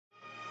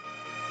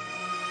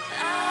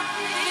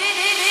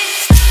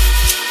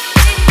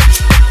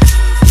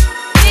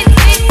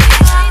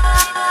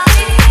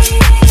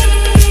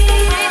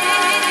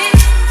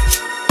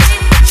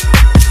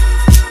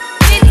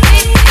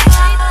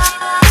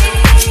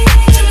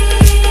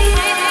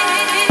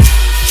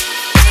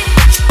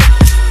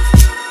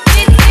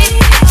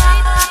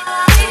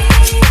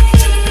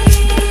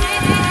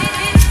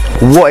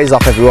What is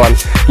up everyone,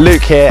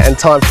 Luke here, and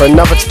time for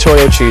another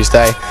Tutorial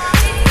Tuesday.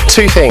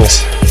 Two things.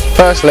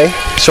 Firstly,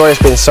 sorry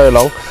it's been so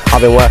long,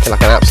 I've been working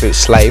like an absolute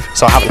slave,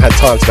 so I haven't had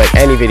time to make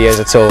any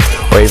videos at all,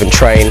 or even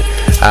train,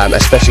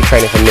 especially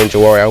training from Ninja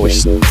Warrior, which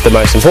is the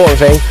most important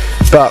thing,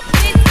 but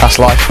that's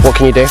life, what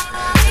can you do?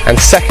 And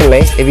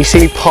secondly, if you see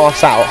me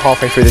pass out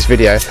halfway through this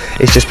video,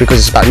 it's just because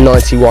it's about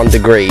 91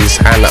 degrees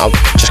and I'm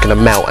just going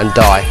to melt and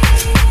die.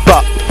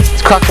 But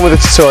let's crack on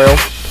with the tutorial.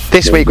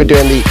 This week we're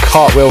doing the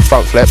Cartwheel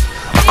Frontflip,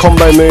 a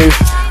combo move.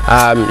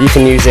 You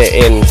can use it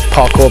in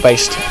parkour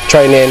based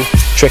training,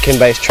 tricking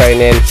based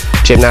training,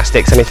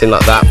 gymnastics, anything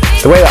like that.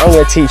 The way that I'm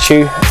going to teach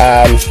you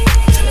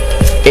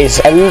is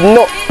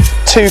not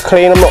too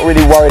clean. I'm not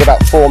really worried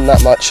about form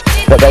that much,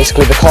 but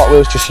basically the cartwheel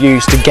is just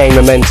used to gain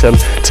momentum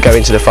to go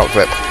into the front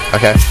flip.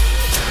 Okay,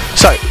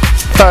 so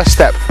first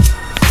step,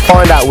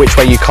 find out which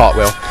way you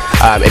cartwheel.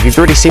 If you've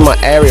already seen my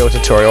aerial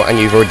tutorial and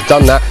you've already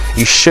done that,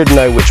 you should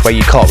know which way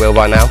you cartwheel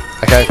by now.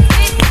 Okay,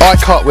 I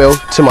cartwheel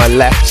to my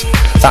left.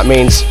 That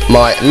means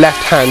my left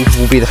hand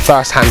will be the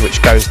first hand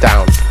which goes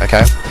down.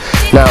 Okay,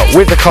 now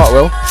with the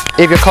cartwheel,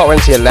 if you're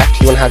cartwheeling to your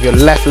left, you want to have your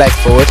left leg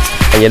forward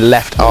and your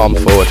left arm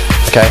forward.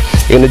 Okay,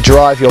 you're going to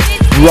drive your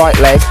right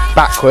leg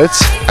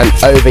backwards and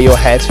over your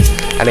head,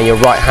 and then your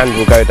right hand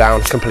will go down,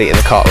 completing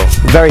the cartwheel.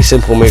 Very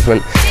simple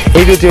movement.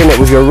 If you're doing it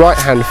with your right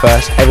hand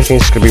first,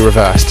 everything's just going to be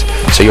reversed.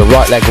 So your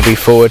right leg will be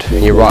forward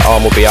and your right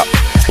arm will be up,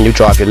 and you'll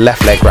drive your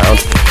left leg round,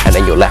 and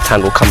then your left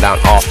hand will come down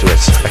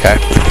afterwards. Okay,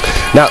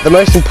 now the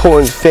most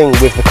important thing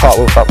with the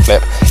cartwheel front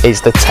flip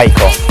is the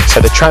takeoff,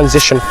 so the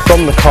transition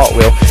from the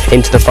cartwheel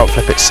into the front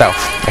flip itself.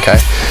 Okay,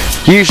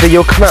 usually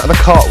you'll come out of the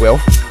cartwheel,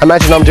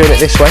 imagine I'm doing it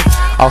this way,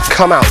 I'll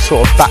come out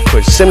sort of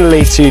backwards,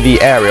 similarly to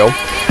the aerial.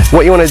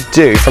 What you want to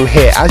do from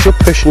here, as you're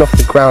pushing off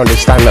the ground and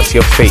standing up to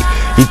your feet,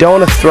 you don't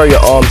want to throw your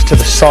arms to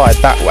the side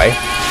that way.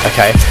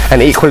 Okay,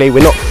 and equally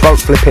we're not front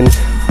flipping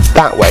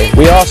that way,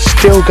 we are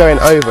still going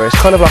over. It's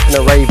kind of like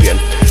an Arabian.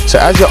 So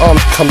as your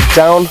arms come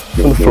down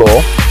from the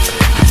floor,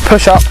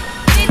 push up,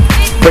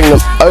 bring them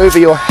over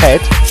your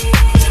head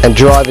and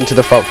drive into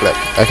the front flip.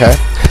 Okay,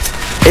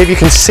 if you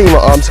can see my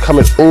arms are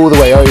coming all the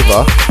way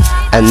over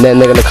and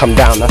then they're going to come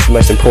down, that's the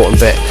most important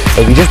bit.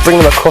 If you just bring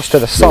them across to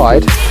the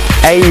side,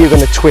 A, you're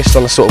going to twist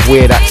on a sort of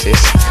weird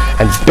axis,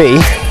 and B,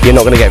 you're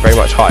not going to get very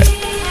much height.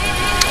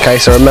 Okay,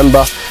 so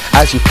remember,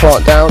 as you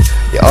plant down,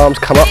 your arms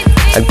come up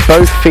and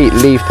both feet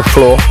leave the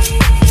floor.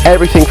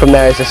 Everything from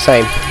there is the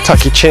same.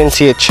 Tuck your chin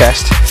to your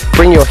chest,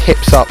 bring your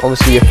hips up,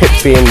 obviously your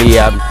hips being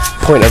the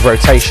point of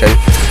rotation.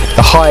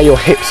 The higher your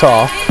hips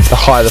are, the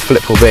higher the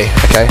flip will be.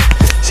 Okay,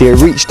 so you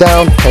reach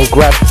down and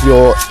grab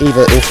your,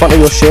 either in front of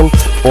your shin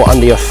or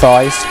under your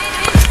thighs,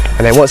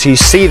 and then once you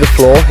see the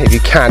floor, if you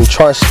can,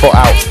 try and spot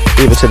out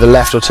either to the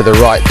left or to the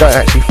right. Don't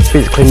actually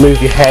physically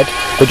move your head,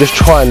 but just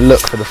try and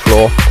look for the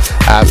floor.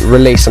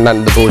 Release and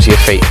land the balls of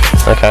your feet.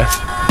 Okay,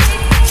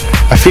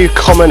 a few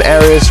common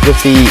areas with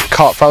the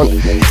cart front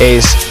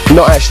is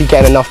not actually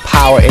getting enough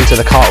power into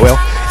the cartwheel.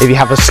 If you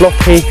have a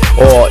sloppy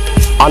or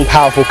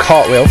unpowerful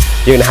cartwheel,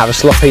 you're going to have a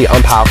sloppy,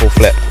 unpowerful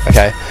flip.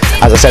 Okay,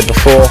 as I said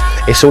before,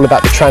 it's all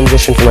about the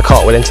transition from the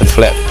cartwheel into the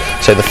flip.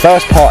 So the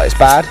first part is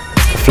bad,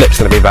 the flip's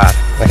going to be bad.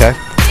 Okay,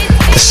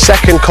 the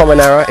second common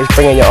error is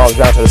bringing your arms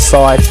round to the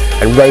side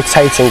and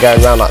rotating,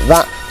 going around like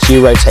that. So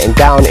you're rotating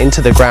down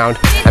into the ground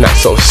and that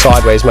sort of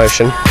sideways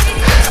motion.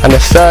 And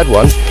the third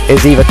one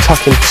is either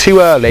tucking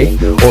too early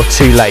or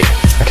too late.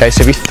 Okay,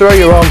 so if you throw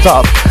your arms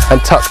up and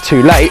tuck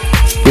too late,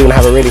 you're going to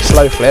have a really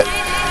slow flip.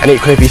 And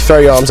equally, if you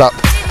throw your arms up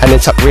and then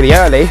tuck really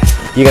early,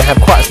 you're going to have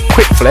quite a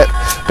quick flip,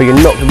 but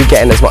you're not going to be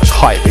getting as much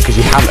height because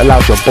you haven't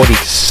allowed your body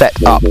to set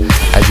up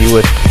as you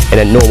would in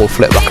a normal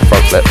flip, like a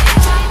front flip.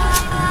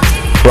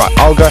 Right,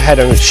 I'll go ahead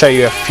and show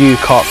you a few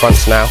cart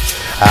fronts now.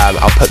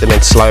 I'll put them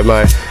in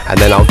slow-mo and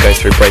then I'll go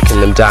through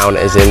breaking them down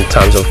as in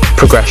terms of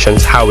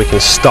progressions, how we can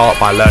start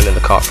by learning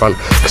the cart front,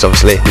 because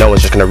obviously no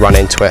one's just going to run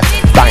into it,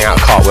 bang out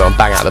a cartwheel and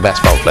bang out the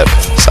best front flip.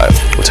 So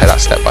we'll take that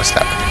step by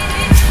step.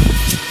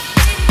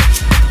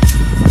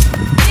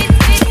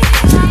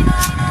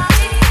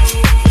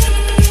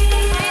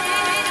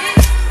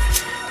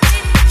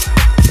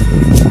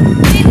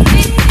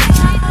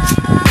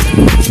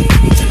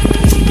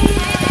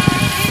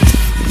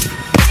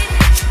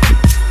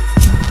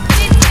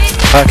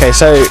 Okay,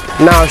 so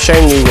now I've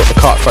shown you what the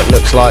cart front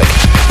looks like.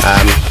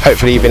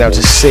 Hopefully you've been able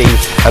to see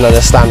and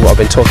understand what I've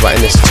been talking about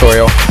in this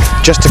tutorial.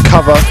 Just to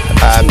cover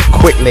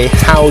quickly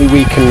how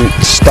we can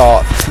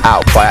start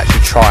out by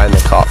actually trying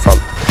the cart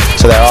front.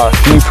 So there are a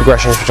few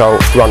progressions which I'll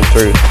run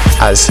through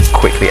as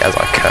quickly as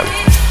I can.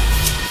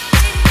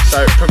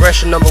 So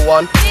progression number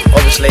one,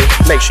 obviously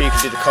make sure you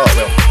can do the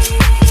cartwheel.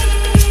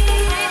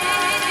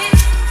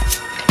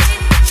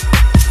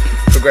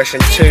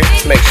 Progression 2,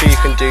 make sure you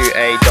can do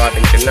a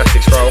diving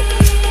gymnastics roll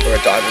or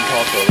a diving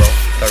parkour roll,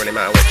 don't really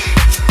matter which.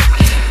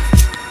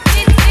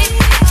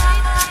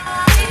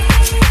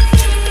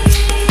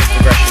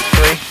 Progression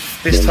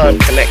 3, this time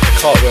connect the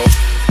cartwheel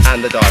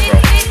and the dive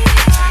roll.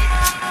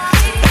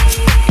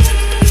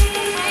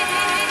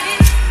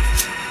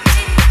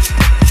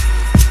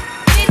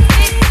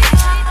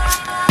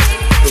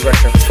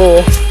 Progression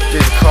 4,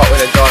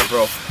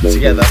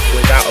 together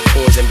without a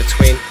pause in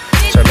between,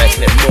 so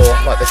making it more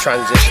like the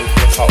transition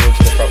from the cartwheel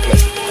to the front flip.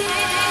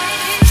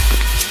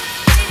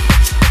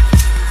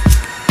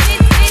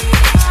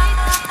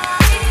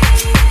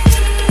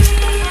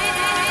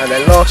 And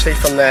then lastly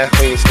from there,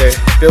 what you need to do,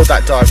 build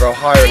that dive roll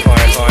higher and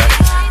higher and higher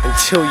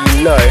until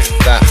you know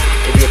that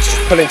if you were to just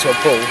pull into a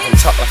ball and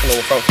tuck like a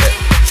normal front flip,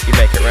 you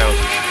make it round.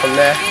 From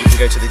there, you can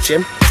go to the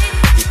gym.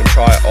 You can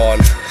try it on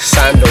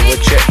sand or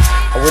wood chip.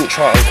 I wouldn't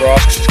try it on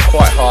grass because it's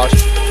quite hard.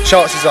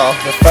 Chances are,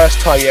 the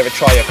first time you ever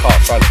try your cart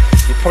front,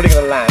 you're probably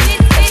going to land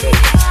something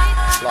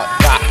like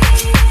that.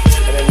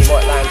 And then you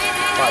might land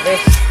like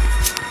this.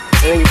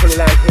 And then you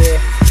probably land here,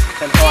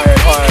 then higher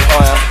and higher and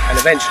higher. And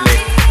eventually,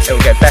 it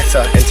will get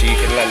better until you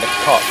can land a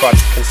cart front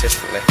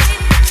consistently.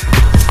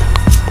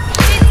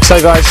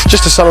 So guys,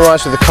 just to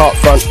summarise with the cart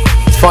front,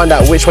 find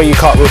out which way you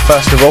cartwheel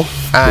first of all,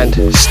 and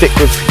stick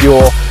with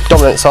your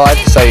dominant side.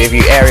 So if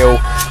you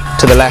aerial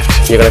to the left,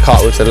 you're going to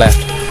cartwheel to the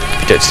left.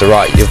 If you do it to the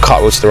right, you'll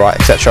cartwheel to the right,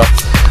 etc.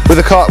 With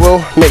the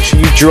cartwheel, make sure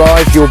you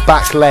drive your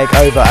back leg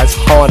over as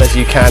hard as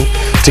you can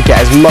to get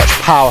as much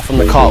power from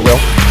the cartwheel.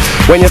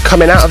 When you're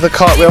coming out of the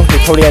cartwheel,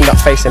 you'll probably end up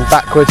facing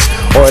backwards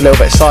or a little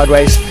bit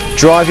sideways.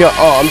 Drive your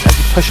arms as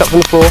you push up from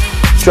the floor,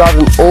 drive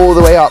them all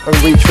the way up and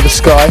reach for the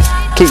sky.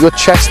 Keep your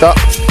chest up,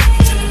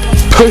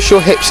 push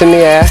your hips in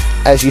the air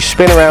as you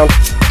spin around,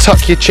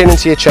 tuck your chin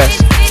into your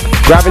chest,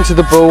 grab into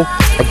the ball,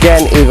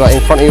 again either in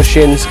front of your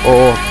shins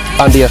or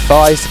under your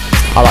thighs.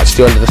 I like to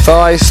do under the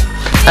thighs.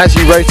 As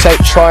you rotate,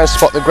 try and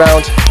spot the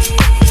ground,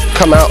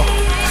 come out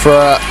for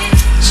a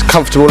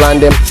comfortable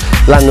landing,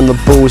 land on the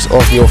balls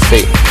of your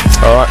feet.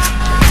 Alright,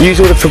 use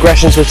all the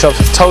progressions which I've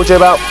told you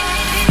about,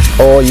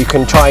 or you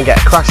can try and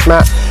get a crash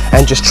mat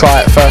and just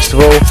try it first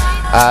of all.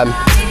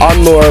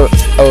 I'm more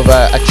of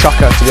a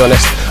chucker, to be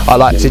honest. I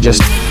like to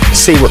just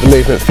see what the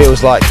movement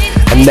feels like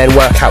and then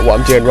work out what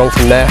I'm doing wrong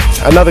from there.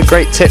 Another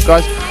great tip,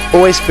 guys,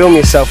 always film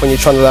yourself when you're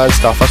trying to learn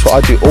stuff. That's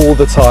what I do all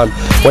the time.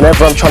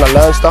 Whenever I'm trying to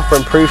learn stuff or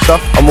improve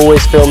stuff, I'm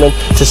always filming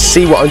to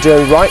see what I'm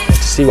doing right and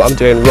to see what I'm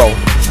doing wrong.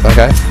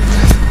 Okay?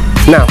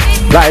 Now,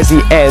 that is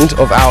the end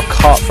of our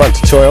cart front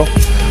tutorial.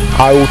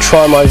 I will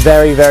try my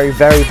very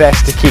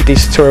best to keep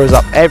these tutorials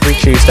up every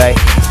Tuesday,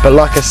 but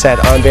like I said,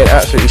 I'm being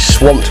absolutely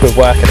swamped with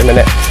work at the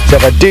minute, so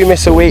if I do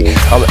miss a week,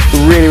 I'm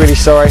really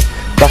sorry.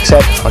 Like I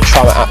said, I'll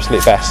try my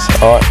absolute best.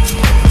 Alright,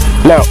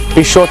 now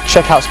be sure to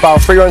check out Spiral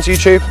Freerunning's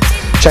YouTube,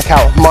 check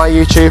out my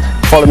YouTube,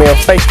 follow me on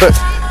Facebook,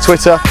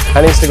 Twitter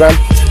and Instagram.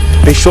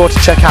 Be sure to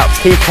check out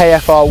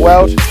PKFR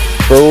World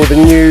for all the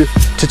new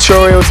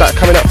tutorials that are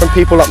coming up from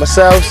people like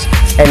myself,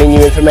 any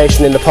new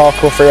information in the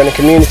parkour freerunning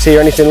community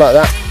or anything like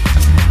that.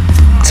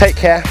 Take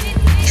care,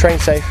 train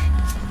safe,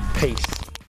 peace.